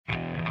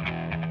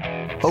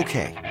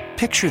Okay,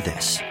 picture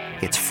this.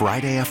 It's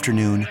Friday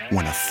afternoon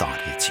when a thought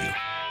hits you.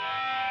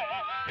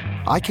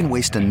 I can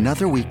waste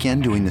another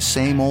weekend doing the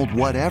same old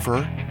whatever,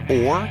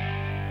 or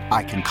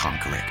I can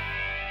conquer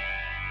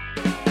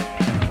it.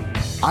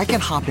 I can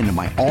hop into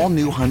my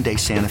all-new Hyundai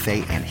Santa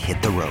Fe and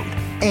hit the road.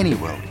 Any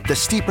road. The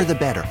steeper, the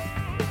better.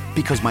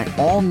 Because my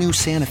all-new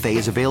Santa Fe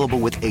is available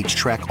with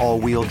H-Track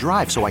all-wheel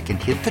drive, so I can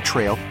hit the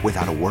trail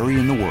without a worry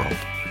in the world.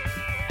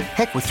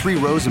 Heck, with 3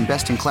 rows and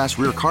best-in-class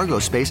rear cargo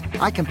space,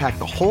 I can pack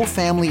the whole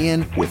family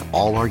in with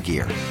all our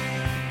gear.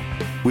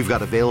 We've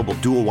got available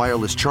dual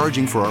wireless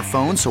charging for our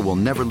phones, so we'll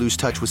never lose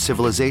touch with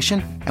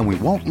civilization, and we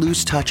won't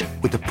lose touch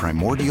with the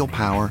primordial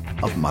power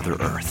of Mother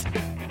Earth.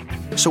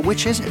 So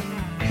which is it?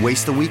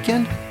 Waste the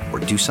weekend or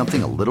do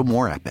something a little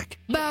more epic?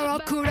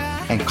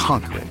 And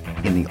conquer it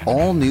in the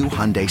all-new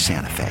Hyundai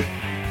Santa Fe.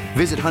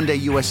 Visit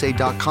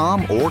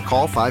HyundaiUSA.com or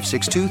call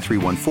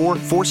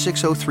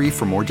 562-314-4603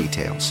 for more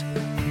details.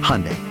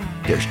 Hyundai,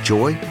 there's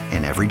joy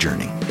in every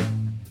journey.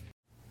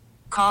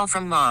 Call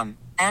from mom.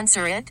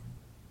 Answer it.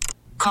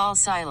 Call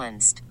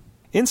silenced.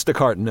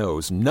 Instacart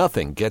knows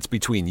nothing gets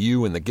between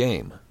you and the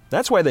game.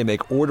 That's why they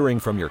make ordering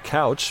from your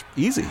couch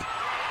easy.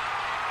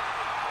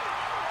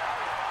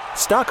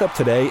 Stock up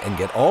today and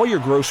get all your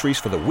groceries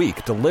for the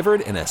week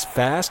delivered in as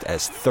fast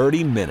as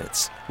 30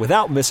 minutes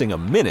without missing a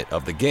minute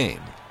of the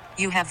game.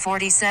 You have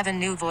 47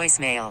 new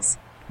voicemails.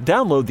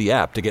 Download the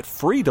app to get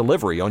free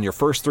delivery on your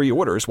first 3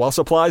 orders while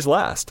supplies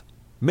last.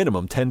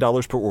 Minimum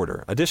 $10 per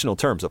order. Additional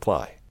terms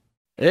apply.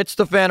 It's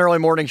the Fan Early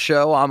Morning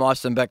Show. I'm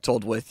Austin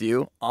Bechtold with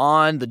you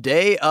on the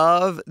day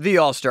of the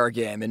All-Star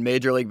Game in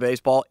Major League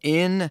Baseball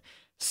in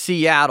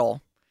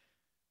Seattle,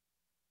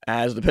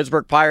 as the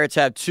Pittsburgh Pirates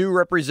have 2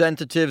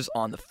 representatives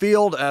on the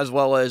field, as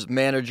well as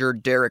manager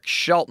Derek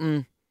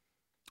Shelton,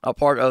 a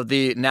part of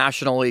the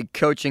National League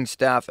coaching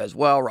staff as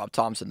well. Rob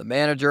Thompson, the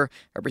manager,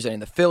 representing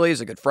the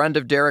Phillies, a good friend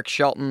of Derek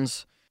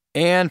Shelton's.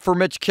 And for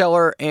Mitch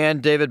Keller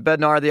and David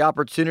Bednar, the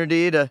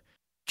opportunity to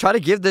try to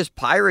give this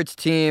Pirates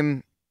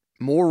team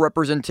more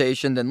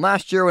representation than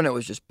last year when it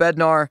was just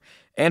Bednar,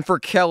 and for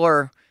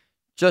Keller,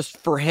 just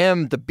for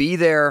him to be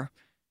there,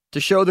 to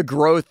show the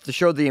growth, to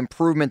show the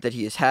improvement that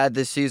he has had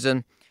this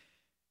season.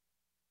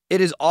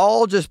 It is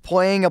all just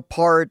playing a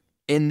part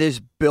in this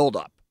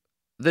buildup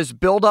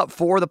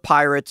for the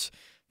Pirates,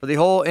 for the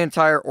whole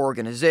entire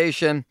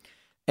organization,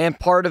 and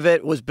part of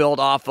it was built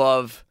off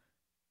of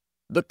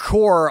the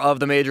core of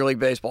the Major League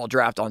Baseball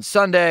draft on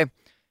Sunday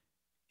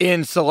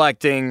in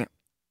selecting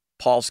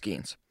Paul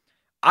Skenes.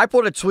 I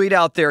put a tweet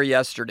out there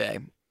yesterday,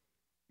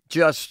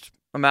 just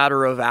a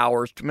matter of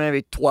hours,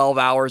 maybe 12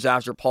 hours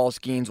after Paul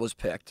Skenes was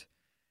picked.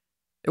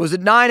 It was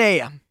at 9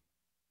 a.m.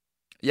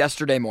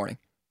 yesterday morning,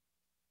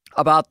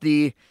 about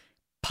the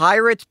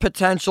Pirates'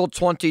 potential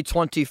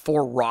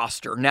 2024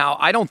 roster. Now,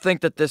 I don't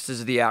think that this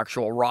is the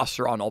actual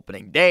roster on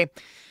opening day,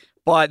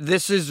 but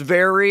this is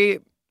very,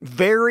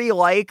 very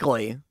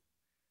likely,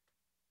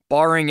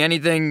 barring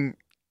anything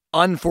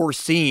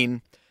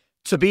unforeseen,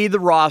 to be the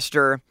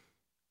roster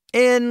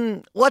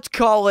in, let's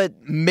call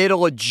it,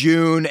 middle of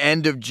June,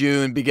 end of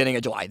June, beginning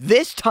of July.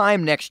 This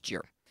time next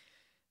year,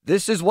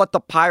 this is what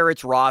the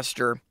Pirates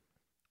roster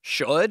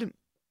should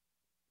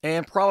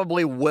and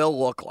probably will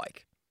look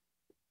like.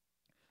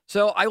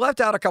 So I left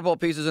out a couple of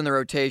pieces in the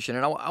rotation,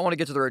 and I want to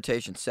get to the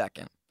rotation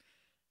second.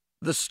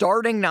 The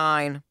starting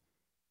 9,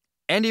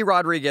 Andy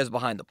Rodriguez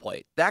behind the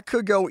plate. That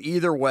could go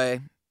either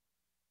way.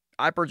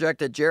 I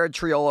projected Jared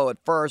Triolo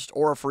at first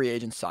or a free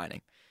agent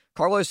signing.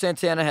 Carlos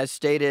Santana has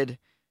stated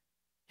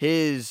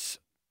his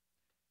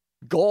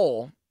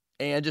goal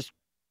and just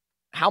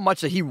how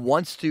much that he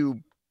wants to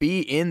be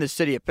in the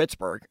city of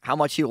Pittsburgh, how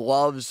much he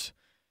loves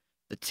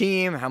the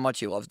team, how much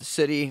he loves the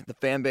city, the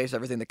fan base,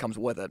 everything that comes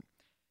with it.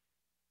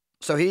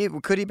 So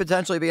could he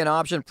potentially be an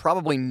option?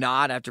 Probably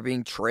not after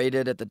being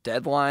traded at the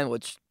deadline,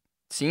 which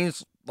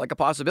seems like a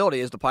possibility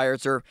as the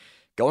Pirates are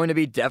going to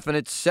be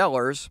definite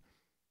sellers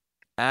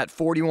at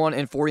 41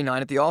 and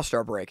 49 at the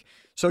All-Star break.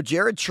 So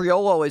Jared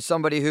Triolo is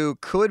somebody who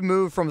could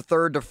move from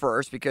third to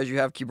first because you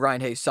have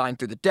Ke'Bryan Hayes signed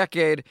through the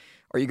decade.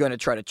 Are you going to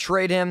try to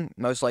trade him?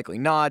 Most likely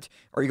not.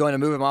 Are you going to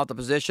move him out the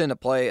position to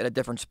play at a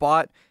different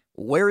spot?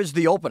 Where is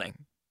the opening?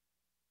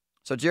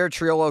 So Jared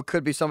Triolo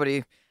could be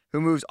somebody who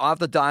moves off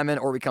the diamond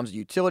or becomes a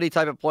utility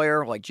type of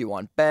player like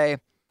Ji-Hwan Bae.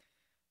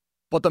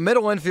 But the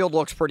middle infield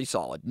looks pretty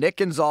solid. Nick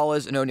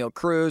Gonzalez and O'Neal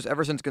Cruz.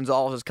 Ever since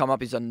Gonzalez has come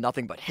up, he's done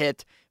nothing but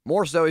hit.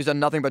 More so, he's done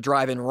nothing but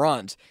drive in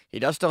runs. He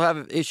does still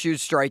have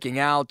issues striking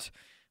out,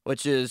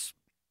 which is,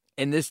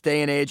 in this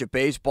day and age of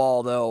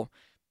baseball, though,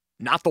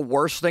 not the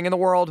worst thing in the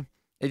world.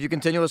 If you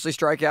continuously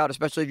strike out,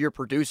 especially if you're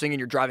producing and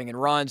you're driving in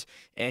runs,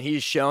 and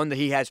he's shown that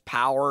he has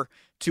power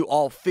to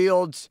all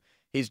fields.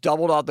 He's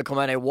doubled out the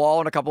Clemente wall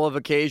on a couple of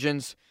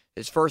occasions.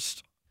 His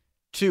first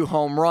 2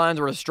 home runs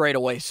were to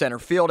straightaway center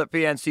field at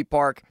PNC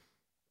Park.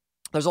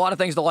 There's a lot of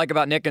things to like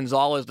about Nick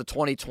Gonzalez, the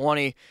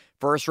 2020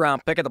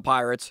 first-round pick of the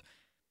Pirates.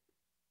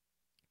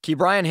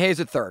 Ke'Bryan Hayes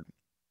at third.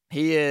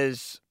 He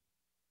is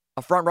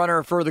a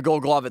front-runner for the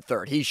Gold Glove at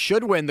third. He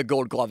should win the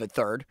Gold Glove at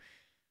third,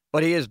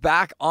 but he is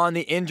back on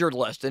the injured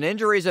list. And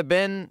injuries have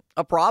been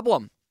a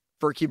problem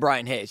for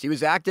Ke'Bryan Hayes. He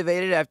was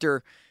activated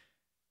after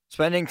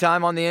spending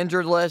time on the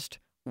injured list.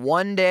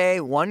 One day,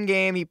 one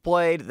game he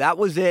played. That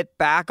was it.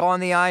 Back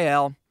on the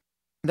IL.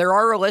 There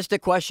are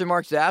realistic question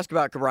marks to ask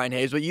about Ke'Bryan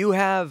Hayes, but you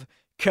have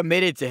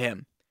committed to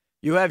him.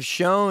 You have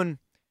shown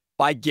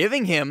by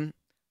giving him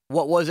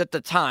what was at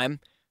the time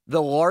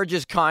the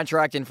largest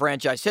contract in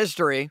franchise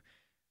history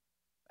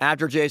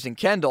after Jason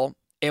Kendall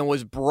and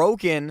was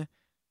broken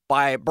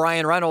by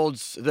Brian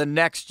Reynolds the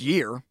next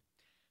year,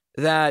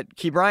 that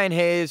Ke'Bryan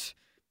Hayes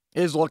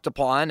is looked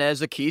upon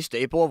as a key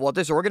staple of what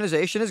this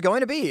organization is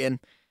going to be. And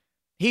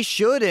he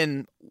should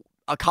in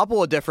a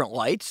couple of different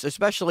lights,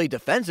 especially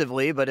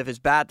defensively, but if his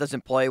bat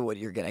doesn't play what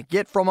you're going to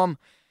get from him,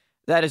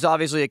 that is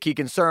obviously a key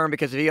concern,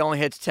 because if he only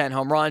hits 10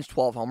 home runs,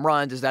 12 home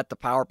runs, is that the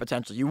power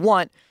potential you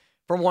want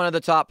from one of the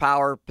top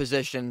power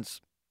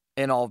positions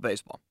in all of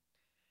baseball?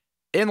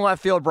 In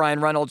left field, Brian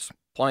Reynolds,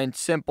 plain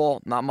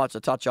simple, not much to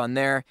touch on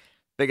there.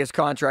 Biggest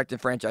contract in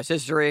franchise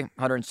history,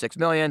 $106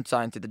 million,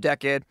 signed through the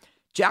decade.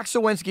 Jack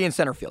Suwinski in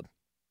center field.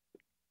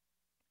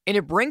 And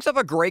it brings up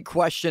a great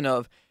question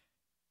of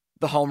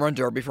the home run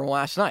derby from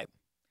last night.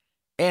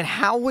 And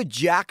how would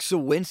Jack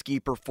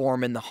Suwinski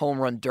perform in the home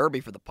run derby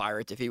for the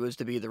Pirates if he was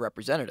to be the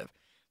representative?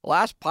 The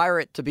last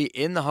Pirate to be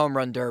in the home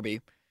run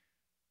derby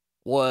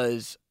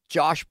was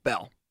Josh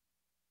Bell.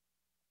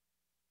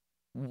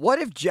 What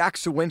if Jack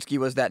Suwinski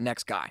was that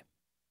next guy?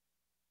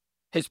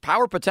 His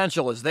power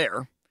potential is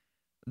there.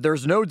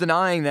 There's no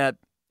denying that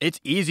it's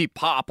easy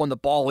pop when the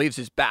ball leaves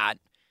his bat.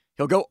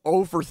 He'll go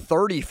 0 for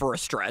 30 for a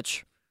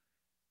stretch.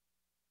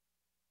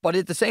 But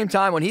at the same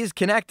time, when he's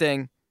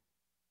connecting,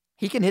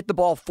 he can hit the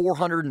ball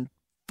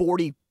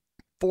 440,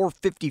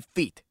 450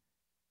 feet.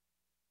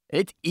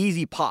 It's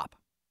easy pop,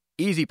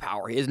 easy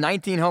power. He has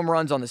 19 home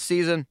runs on the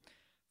season,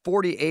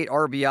 48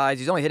 RBIs.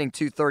 He's only hitting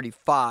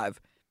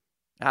 235.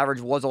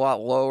 Average was a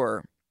lot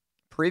lower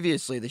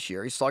previously this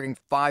year. He's slugging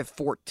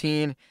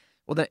 .514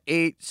 with an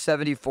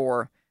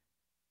 .874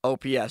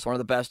 OPS, one of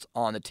the best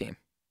on the team.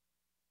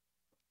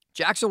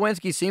 Jack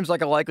Suwinski seems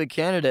like a likely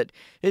candidate.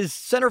 His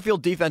center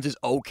field defense is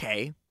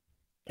okay.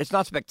 It's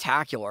not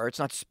spectacular. It's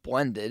not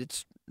splendid.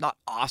 It's not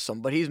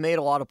awesome, but he's made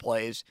a lot of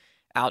plays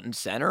out in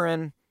center,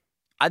 and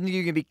I think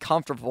you can be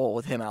comfortable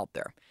with him out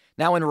there.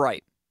 Now in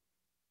right,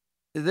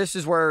 this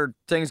is where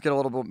things get a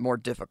little bit more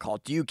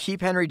difficult. Do you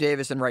keep Henry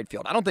Davis in right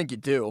field? I don't think you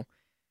do.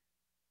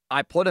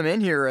 I put him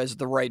in here as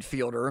the right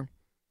fielder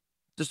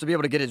just to be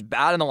able to get his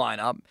bat in the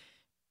lineup.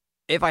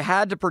 If I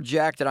had to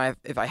project and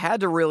if I had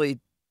to really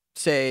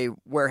say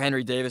where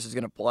Henry Davis is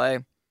going to play,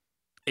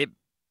 it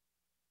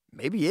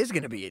maybe is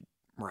going to be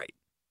right.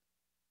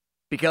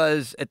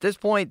 Because at this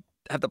point,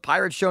 have the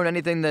Pirates shown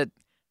anything that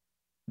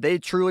they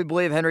truly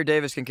believe Henry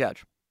Davis can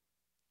catch?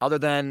 Other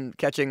than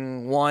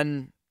catching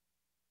one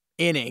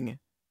inning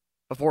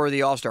before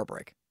the All-Star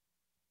break.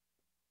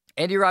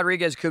 Andy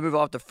Rodriguez could move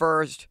off to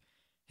first.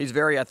 He's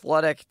very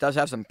athletic, does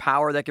have some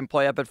power that can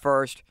play up at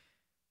first.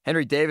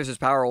 Henry Davis's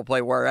power will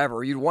play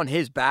wherever. You'd want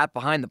his bat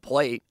behind the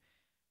plate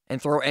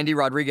and throw Andy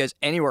Rodriguez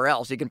anywhere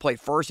else. He can play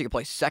first, he can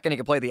play second, he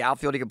can play the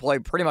outfield, he can play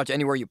pretty much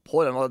anywhere you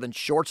put him other than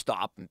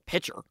shortstop and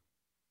pitcher.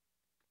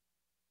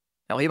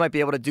 Now, he might be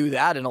able to do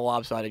that in a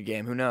lopsided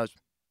game. Who knows?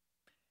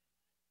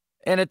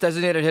 And at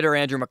designated hitter,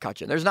 Andrew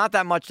McCutchen. There's not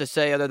that much to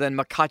say other than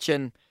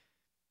McCutchen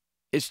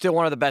is still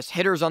one of the best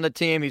hitters on the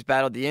team. He's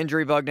battled the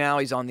injury bug now.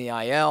 He's on the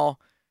IL.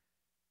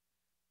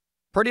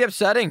 Pretty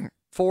upsetting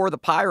for the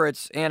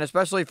Pirates, and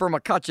especially for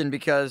McCutchen,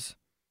 because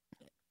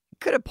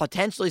could have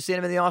potentially seen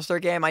him in the All-Star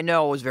game. I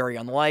know it was very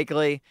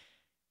unlikely,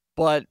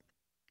 but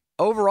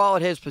overall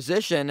at his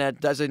position at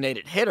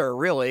designated hitter,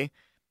 really,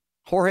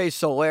 Jorge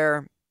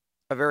Soler,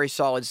 a very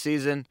solid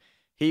season.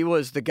 He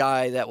was the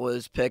guy that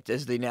was picked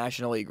as the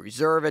National League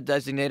reserve at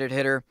designated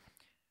hitter.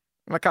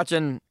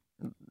 McCutchen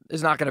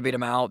is not going to beat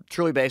him out,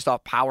 truly based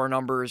off power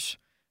numbers,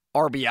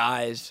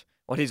 RBIs,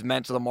 what he's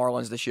meant to the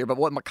Marlins this year. But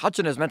what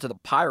McCutchen has meant to the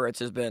Pirates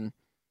has been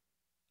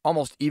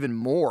almost even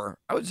more,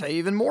 I would say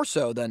even more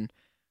so than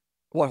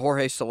what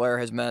Jorge Soler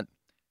has meant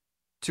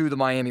to the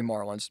Miami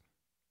Marlins.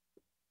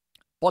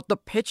 But the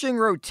pitching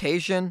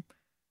rotation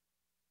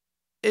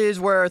is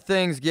where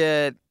things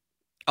get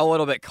a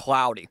little bit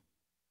cloudy.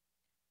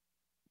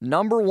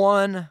 Number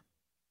 1,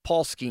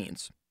 Paul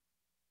Skenes.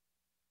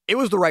 It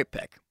was the right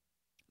pick.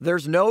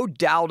 There's no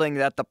doubting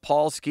that the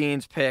Paul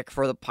Skenes pick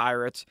for the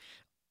Pirates,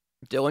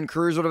 Dylan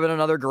Cruz would have been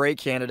another great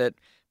candidate,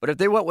 but if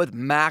they went with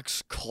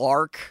Max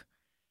Clark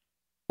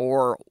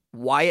or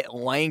Wyatt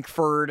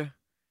Langford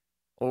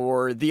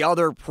or the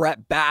other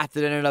Brett Bath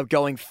that ended up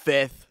going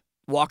 5th,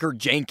 Walker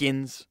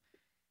Jenkins,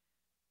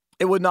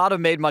 it would not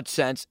have made much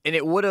sense, and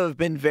it would have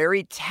been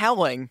very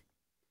telling.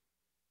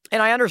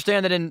 And I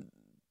understand that in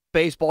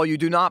baseball, you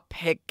do not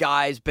pick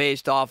guys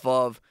based off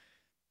of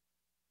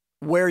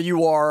where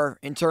you are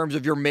in terms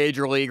of your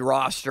major league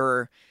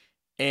roster.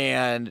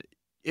 And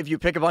if you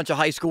pick a bunch of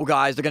high school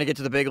guys, they're going to get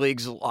to the big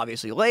leagues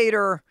obviously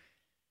later.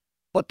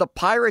 But the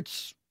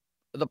Pirates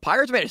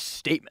made a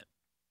statement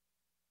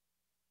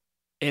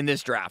in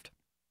this draft.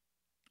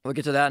 We'll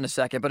get to that in a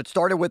second, but it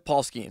started with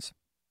Paul Skenes.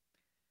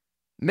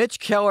 Mitch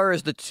Keller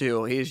is the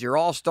 2. He's your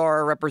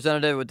all-star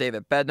representative with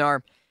David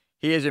Bednar.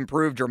 He has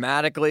improved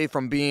dramatically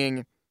from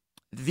being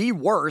the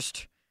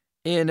worst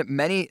in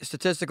many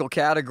statistical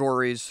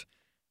categories.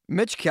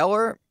 Mitch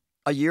Keller,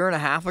 a year and a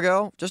half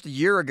ago, just a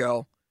year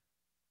ago,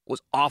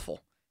 was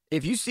awful.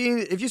 If you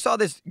saw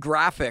this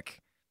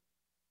graphic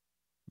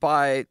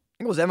by, I think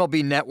it was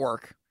MLB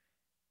Network,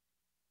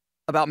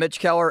 about Mitch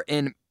Keller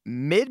in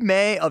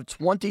mid-May of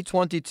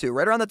 2022,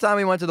 right around the time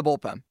we went to the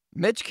bullpen.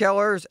 Mitch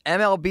Keller's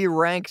MLB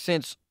rank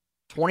since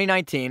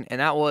 2019,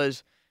 and that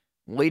was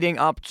leading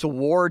up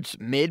towards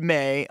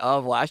mid-May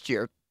of last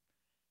year.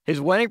 His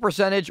winning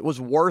percentage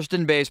was worst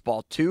in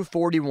baseball,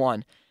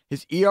 .241.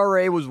 His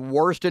ERA was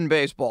worst in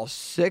baseball,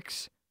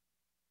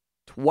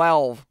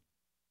 6.12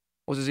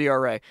 was his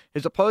ERA.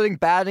 His opposing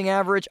batting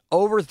average,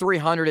 over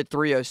 300 at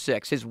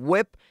 .306. His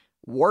whip,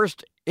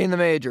 worst in the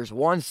majors,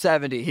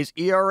 170. His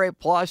ERA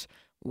plus,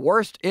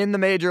 worst in the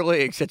major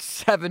leagues at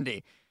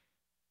 70.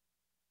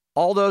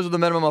 All those with a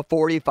minimum of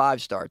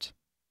 45 starts.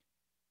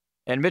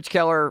 And Mitch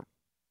Keller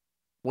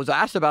was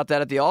asked about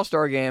that at the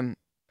All-Star game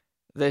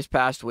this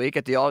past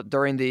week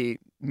during the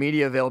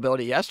media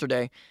availability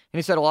yesterday. And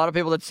he said a lot of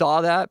people that saw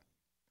that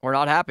were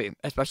not happy,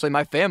 especially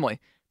my family.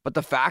 But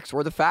the facts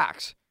were the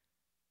facts.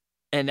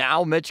 And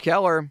now Mitch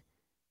Keller,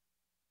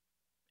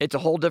 it's a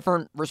whole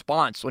different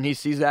response when he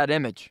sees that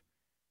image.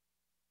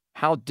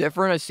 How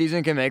different a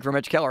season can make for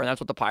Mitch Keller. And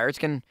that's what the Pirates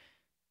can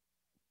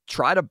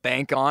try to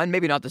bank on.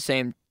 Maybe not the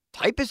same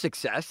type of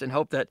success, and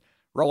hope that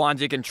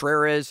Roansy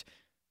Contreras,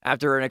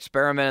 after an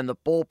experiment in the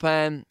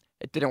bullpen,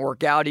 it didn't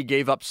work out. He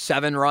gave up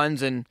 7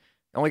 runs and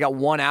only got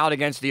 1 out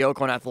against the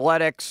Oakland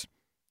Athletics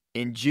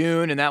in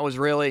June, and that was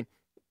really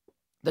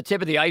the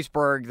tip of the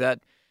iceberg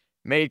that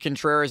made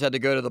Contreras had to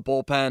go to the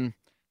bullpen.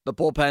 The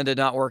bullpen did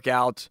not work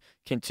out.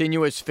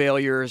 Continuous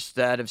failures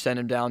that have sent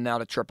him down now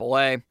to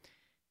AAA.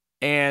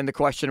 And the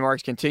question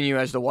marks continue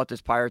as to what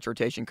this Pirates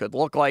rotation could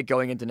look like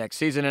going into next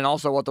season, and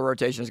also what the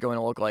rotation is going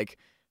to look like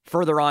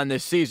further on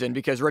this season,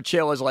 because Rich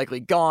Hill is likely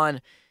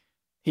gone.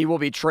 He will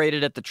be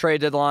traded at the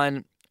trade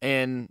deadline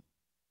in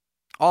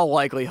all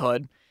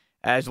likelihood,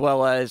 as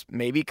well as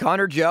maybe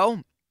Connor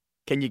Joe.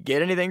 Can you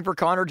get anything for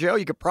Connor Joe?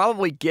 You could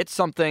probably get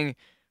something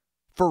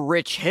for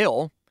Rich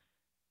Hill,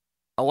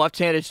 a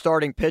left-handed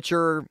starting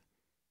pitcher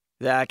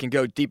that can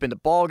go deep into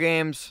ball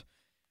games.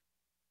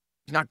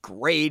 He's not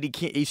great.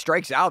 He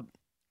strikes out a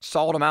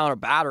solid amount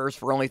of batters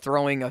for only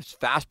throwing a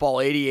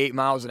fastball 88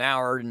 miles an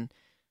hour, and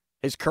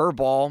his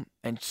curveball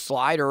and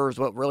slider is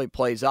what really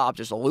plays up,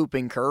 just a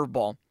looping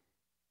curveball.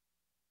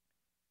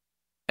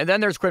 And then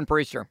there's Quinn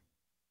Priester.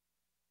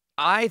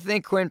 I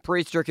think Quinn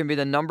Priester can be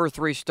the number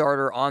 3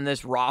 starter on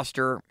this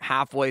roster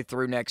halfway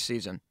through next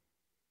season.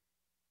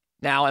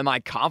 Now, am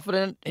I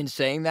confident in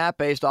saying that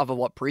based off of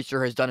what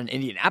Priester has done in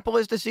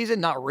Indianapolis this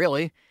season? Not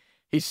really.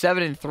 He's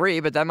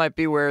 7-3, but that might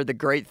be where the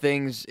great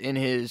things in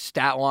his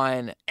stat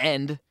line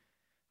end.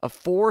 A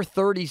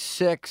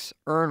 .436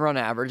 earned run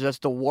average. That's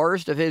the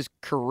worst of his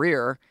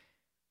career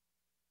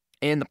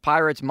in the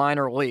Pirates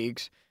minor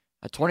leagues.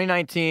 A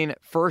 2019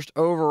 first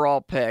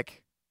round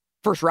pick,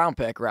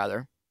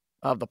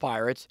 of the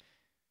Pirates.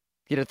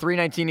 He had a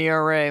 .319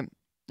 ERA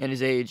in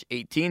his age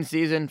 18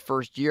 season,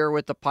 first year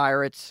with the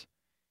Pirates.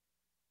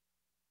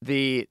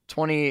 The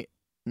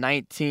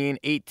 2019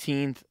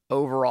 18th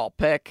overall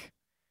pick.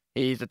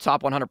 He's the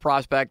top 100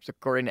 prospect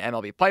according to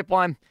MLB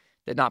Pipeline.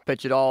 Did not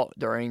pitch at all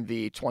during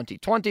the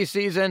 2020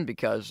 season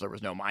because there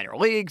was no minor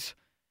leagues.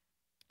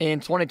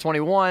 In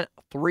 2021,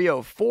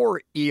 3.04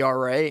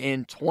 ERA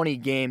in 20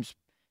 games,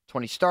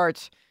 20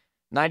 starts,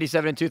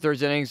 97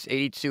 2/3 innings,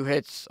 82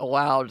 hits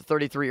allowed,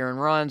 33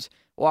 earned runs,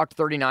 walked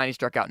 39, he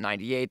struck out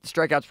 98. The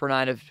strikeouts per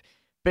 9 have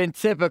been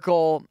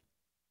typical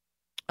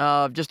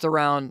of just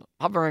around,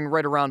 hovering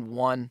right around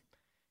 1.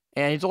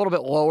 And he's a little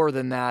bit lower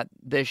than that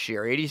this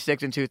year.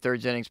 86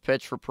 2/3 innings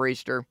pitched for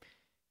Priester,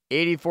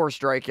 84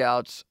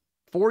 strikeouts,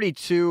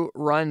 42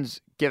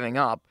 runs giving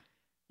up.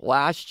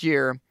 Last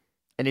year,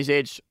 in his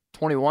age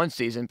 21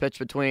 season, pitched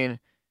between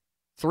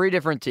 3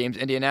 different teams,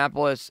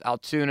 Indianapolis,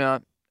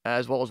 Altoona,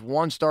 as well as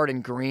 1 start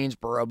in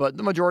Greensboro. But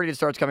the majority of the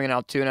starts coming in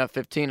Altoona,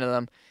 15 of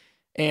them.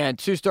 And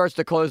 2 starts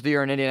to close the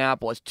year in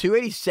Indianapolis.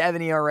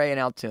 2.87 ERA in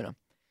Altoona.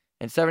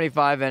 In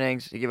 75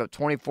 innings, he gave up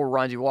 24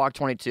 runs. He walked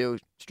 22,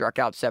 struck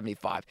out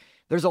 75.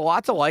 There's a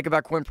lot to like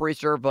about Quinn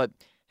Priester, but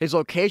his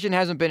location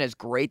hasn't been as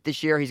great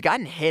this year. He's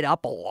gotten hit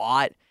up a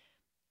lot.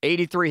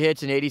 83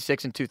 hits in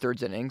 86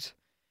 2/3 innings.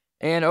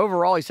 And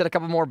overall, he set a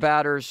couple more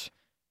batters.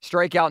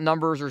 Strikeout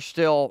numbers are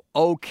still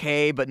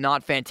okay, but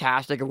not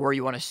fantastic of where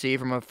you want to see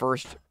from a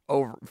first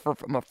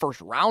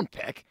round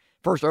pick.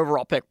 First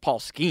overall pick, Paul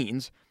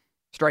Skenes.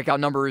 Strikeout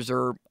numbers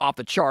are off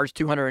the charts,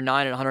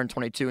 209 and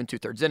 122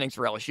 2/3 innings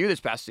for LSU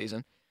this past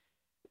season.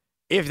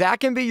 If that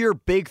can be your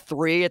big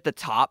 3 at the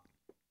top,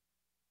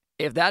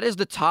 if that is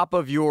the top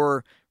of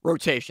your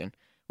rotation,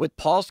 with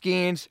Paul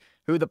Skenes,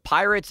 who the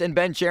Pirates and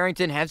Ben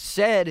Cherington have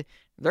said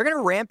they're going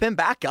to ramp him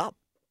back up.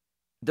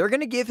 They're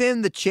going to give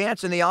him the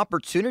chance and the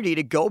opportunity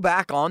to go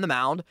back on the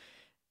mound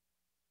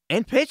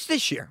and pitch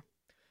this year,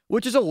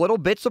 which is a little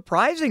bit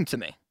surprising to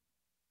me.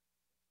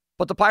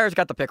 But the Pirates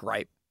got the pick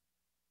right.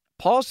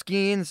 Paul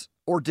Skenes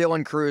or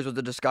Dylan Cruz was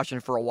the discussion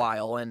for a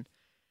while, and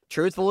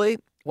truthfully,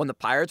 when the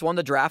Pirates won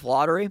the draft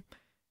lottery,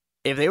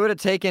 if they would have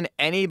taken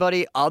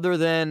anybody other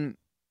than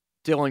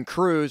Dylan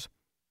Cruz,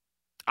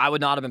 I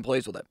would not have been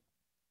pleased with it.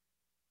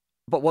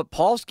 But what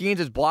Paul Skenes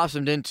has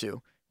blossomed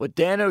into, with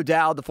Dan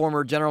O'Dowd, the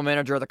former general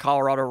manager of the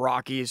Colorado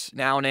Rockies,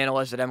 now an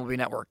analyst at MLB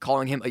Network,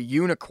 calling him a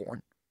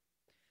unicorn,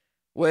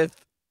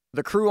 with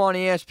the crew on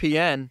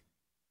ESPN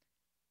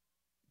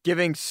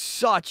giving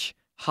such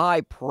high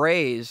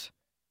praise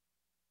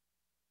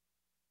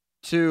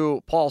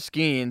to Paul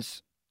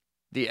Skenes,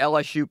 the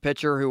LSU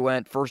pitcher who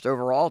went first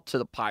overall to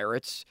the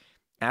Pirates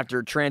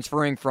after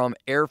transferring from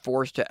Air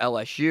Force to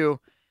LSU,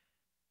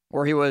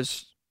 where he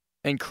was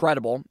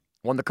incredible,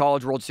 won the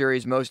College World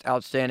Series Most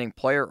Outstanding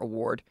Player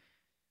Award.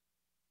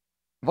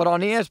 But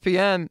on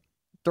ESPN,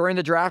 during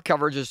the draft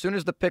coverage, as soon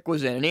as the pick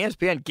was in, and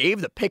ESPN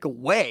gave the pick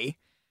away,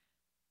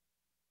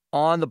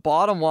 on the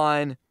bottom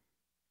line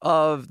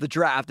of the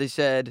draft, they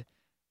said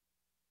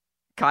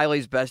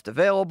Kylie's best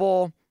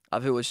available,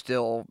 of who was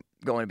still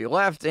going to be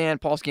left,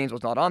 and Paul Skenes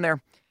was not on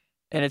there.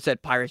 And it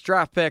said Pirates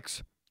draft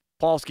picks,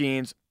 Paul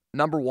Skenes,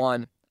 number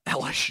 1,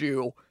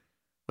 LSU,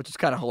 which is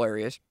kind of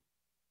hilarious.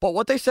 But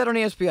what they said on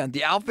ESPN,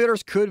 the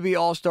outfielders could be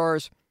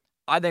all-stars.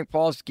 I think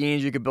Paul Skenes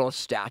you could build a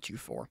statue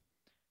for.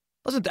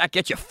 Doesn't that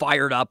get you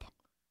fired up?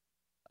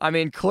 I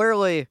mean,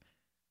 clearly,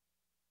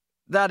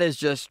 that is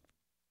just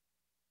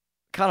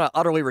kind of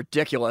utterly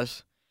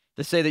ridiculous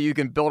to say that you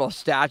can build a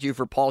statue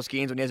for Paul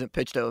Skenes when he hasn't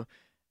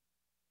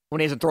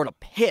thrown a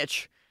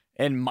pitch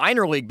in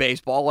minor league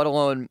baseball, let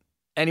alone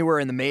anywhere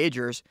in the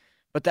majors.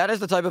 But that is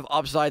the type of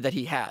upside that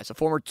he has. A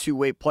former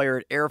two-way player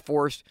at Air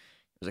Force,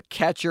 was a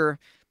catcher,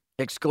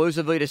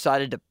 exclusively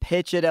decided to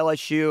pitch at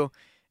LSU,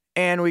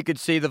 and we could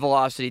see the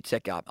velocity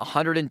tick up.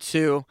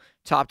 102,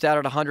 topped out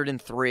at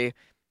 103,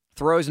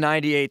 throws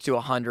 98 to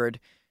 100.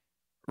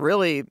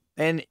 Really,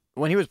 and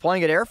when he was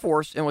playing at Air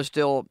Force and was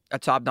still a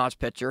top-notch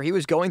pitcher, he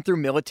was going through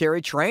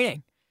military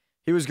training.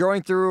 He was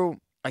going through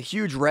a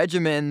huge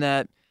regimen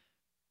that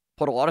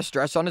put a lot of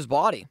stress on his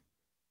body.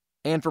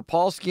 And for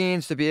Paul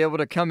Skenes to be able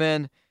to come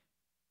in,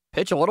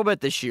 pitch a little bit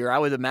this year, I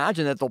would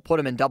imagine that they'll put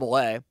him in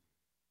Double-A.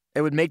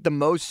 It would make the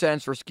most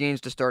sense for Skenes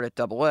to start at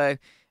Double-A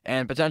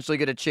and potentially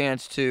get a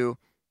chance to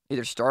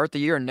either start the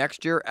year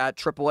next year at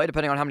Triple-A,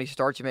 depending on how many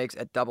starts he makes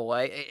at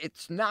Double-A.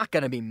 It's not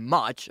going to be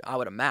much, I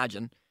would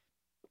imagine.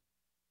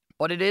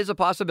 But it is a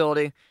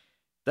possibility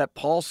that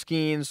Paul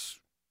Skenes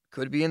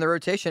could be in the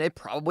rotation. It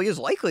probably is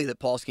likely that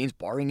Paul Skenes,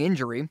 barring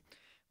injury,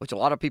 which a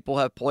lot of people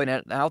have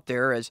pointed out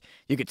there, as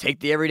you could take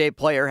the everyday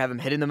player, have him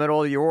hit in the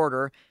middle of your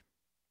order.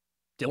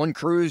 Dylan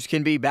Cruz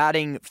can be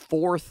batting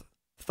 4th,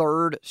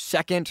 3rd,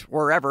 2nd,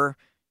 wherever,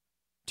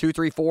 2,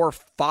 3, 4,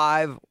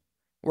 5,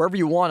 wherever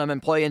you want him,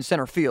 and play in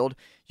center field.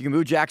 You can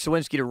move Jack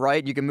Sawinski to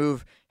right. You can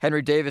move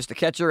Henry Davis to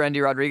catcher,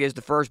 Andy Rodriguez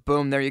to first.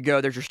 Boom, there you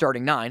go. There's your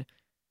starting 9.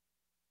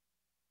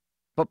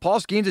 But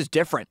Paul Skenes is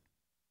different,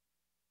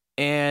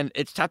 and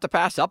it's tough to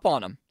pass up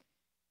on him.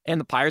 And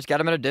the Pirates got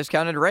him at a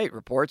discounted rate.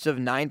 Reports of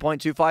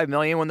 $9.25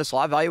 million when the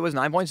slot value was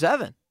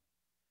 $9.7.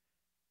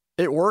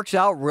 It works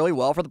out really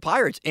well for the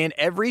Pirates. And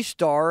every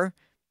star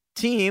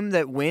team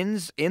that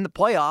wins in the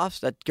playoffs,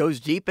 that goes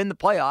deep in the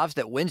playoffs,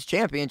 that wins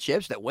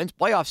championships, that wins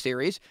playoff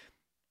series,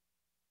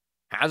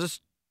 has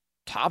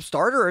a top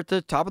starter at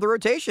the top of the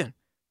rotation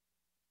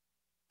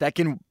that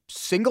can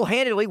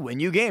single-handedly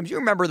win you games. You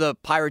remember the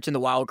Pirates in the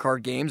wild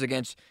card games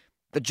against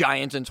the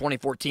Giants in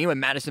 2014 when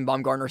Madison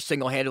Bumgarner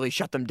single-handedly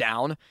shut them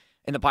down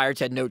and the Pirates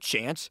had no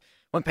chance.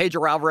 When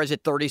Pedro Alvarez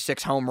hit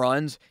 36 home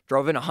runs,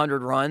 drove in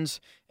 100 runs,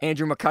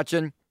 Andrew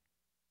McCutchen,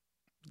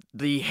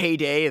 the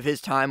heyday of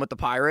his time with the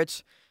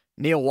Pirates,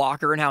 Neil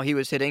Walker and how he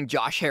was hitting,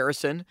 Josh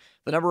Harrison,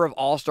 the number of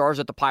all-stars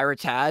that the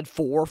Pirates had,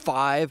 4 or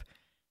 5,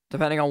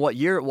 depending on what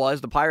year it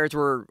was. The Pirates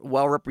were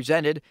well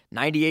represented,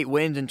 98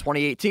 wins in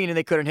 2018, and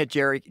they couldn't hit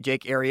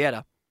Jake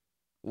Arrieta.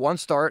 One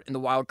start in the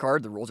wild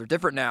card. The rules are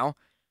different now,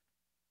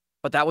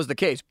 but that was the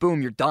case.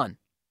 Boom, you're done.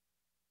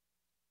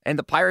 And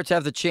the Pirates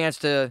have the chance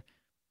to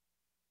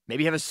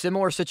maybe have a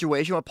similar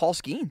situation with Paul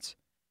Skenes,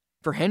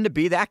 for him to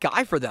be that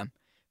guy for them,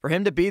 for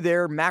him to be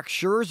their Max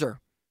Scherzer,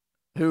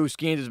 who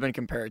Skenes has been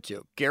compared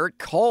to, Garrett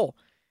Cole.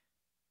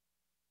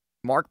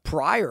 Mark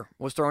Pryor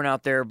was thrown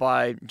out there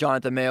by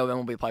Jonathan Mayo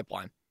of MLB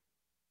Pipeline.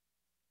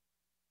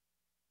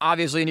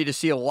 Obviously, you need to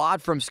see a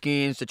lot from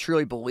Skenes to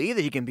truly believe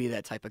that he can be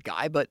that type of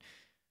guy, but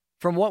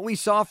from what we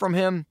saw from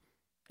him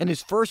in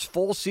his first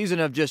full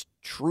season of just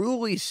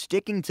truly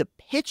sticking to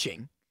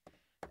pitching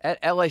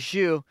at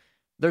LSU,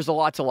 there's a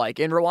lot to like.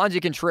 And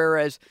Roansy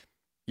Contreras,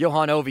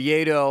 Johan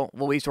Oviedo,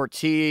 Luis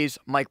Ortiz,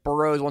 Mike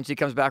Burrows, once he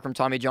comes back from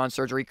Tommy John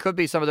surgery, could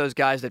be some of those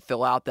guys that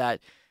fill out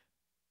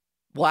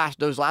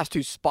those last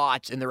 2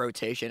 spots in the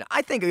rotation.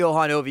 I think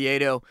Johan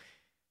Oviedo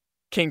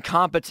can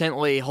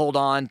competently hold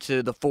on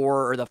to the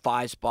 4 or the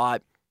 5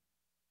 spot.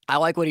 I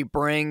like what he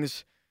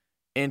brings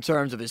in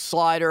terms of his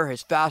slider.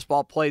 His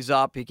fastball plays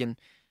up. He can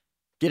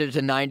get it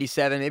to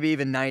 97, maybe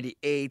even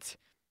 98.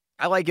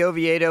 I like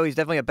Oviedo. He's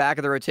definitely a back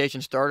of the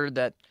rotation starter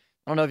that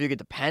I don't know if you could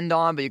depend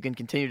on, but you can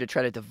continue to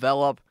try to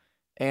develop.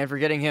 And for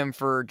getting him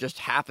for just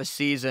half a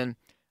season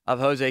of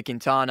Jose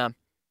Quintana,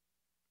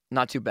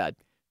 not too bad.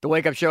 The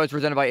Wake Up Show is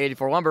presented by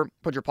 84 Lumber.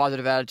 Put your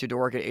positive attitude to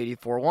work at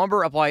 84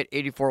 Lumber. Apply at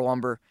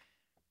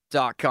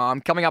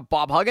 84lumber.com. Coming up,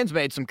 Bob Huggins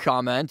made some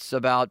comments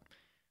about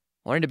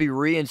wanting to be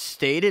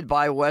reinstated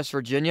by West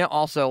Virginia.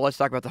 Also, let's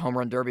talk about the Home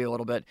Run Derby a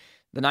little bit.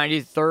 The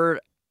 93rd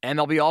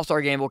MLB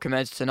All-Star Game will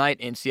commence tonight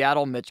in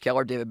Seattle. Mitch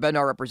Keller, David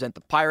Bednar represent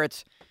the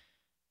Pirates.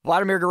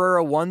 Vladimir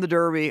Guerrero won the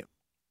Derby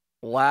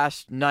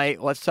last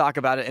night. Let's talk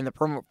about it in the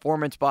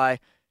performance by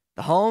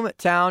the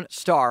hometown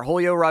star,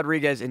 Julio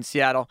Rodriguez in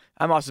Seattle.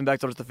 I'm Austin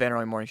Bechtold. It's the Fan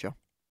Early Morning Show.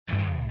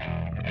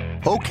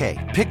 Okay,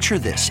 picture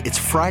this. It's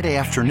Friday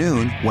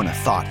afternoon when a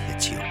thought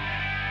hits you.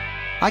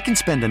 I can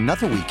spend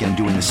another weekend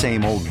doing the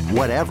same old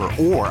whatever,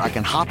 or I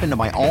can hop into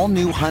my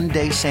all-new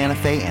Hyundai Santa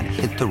Fe and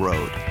hit the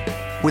road.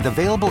 With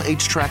available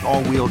H-Track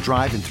all-wheel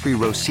drive and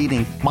 3-row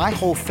seating, my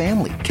whole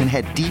family can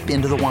head deep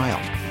into the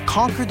wild.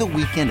 Conquer the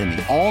weekend in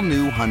the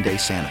all-new Hyundai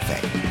Santa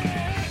Fe.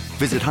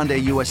 Visit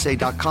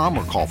HyundaiUSA.com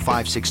or call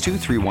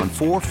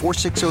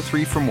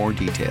 562-314-4603 for more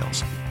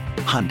details.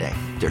 Hyundai,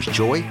 there's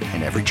joy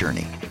in every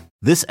journey.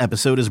 This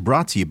episode is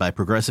brought to you by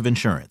Progressive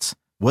Insurance.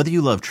 Whether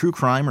you love true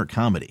crime or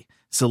comedy,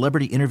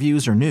 celebrity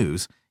interviews or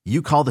news,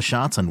 you call the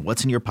shots on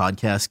what's in your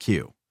podcast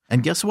queue.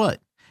 And guess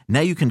what? Now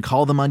you can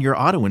call them on your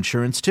auto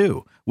insurance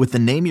too with the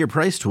Name Your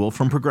Price tool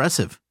from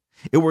Progressive.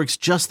 It works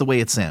just the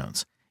way it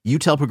sounds. You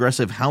tell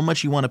Progressive how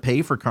much you want to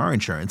pay for car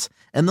insurance,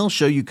 and they'll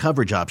show you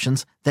coverage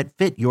options that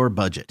fit your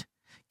budget.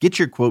 Get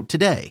your quote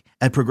today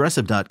at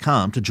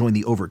Progressive.com to join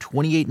the over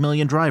 28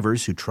 million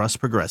drivers who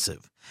trust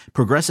Progressive.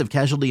 Progressive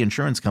Casualty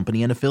Insurance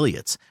Company and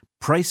Affiliates.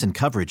 Price and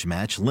coverage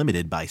match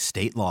limited by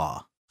state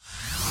law.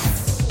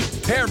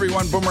 Hey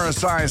everyone, Boomer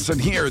Esiason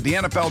here. The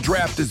NFL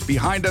Draft is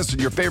behind us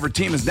and your favorite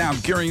team is now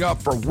gearing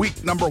up for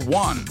week number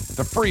 1.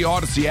 The free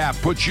Odyssey app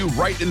puts you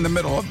right in the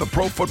middle of the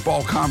pro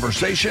football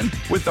conversation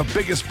with the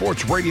biggest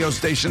sports radio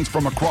stations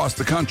from across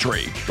the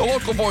country. The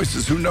local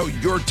voices who know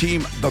your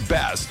team the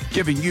best,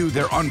 giving you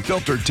their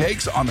unfiltered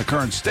takes on the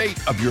current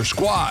state of your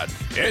squad.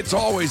 It's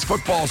always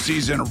football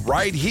season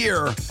right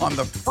here on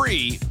the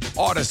free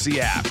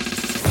Odyssey app.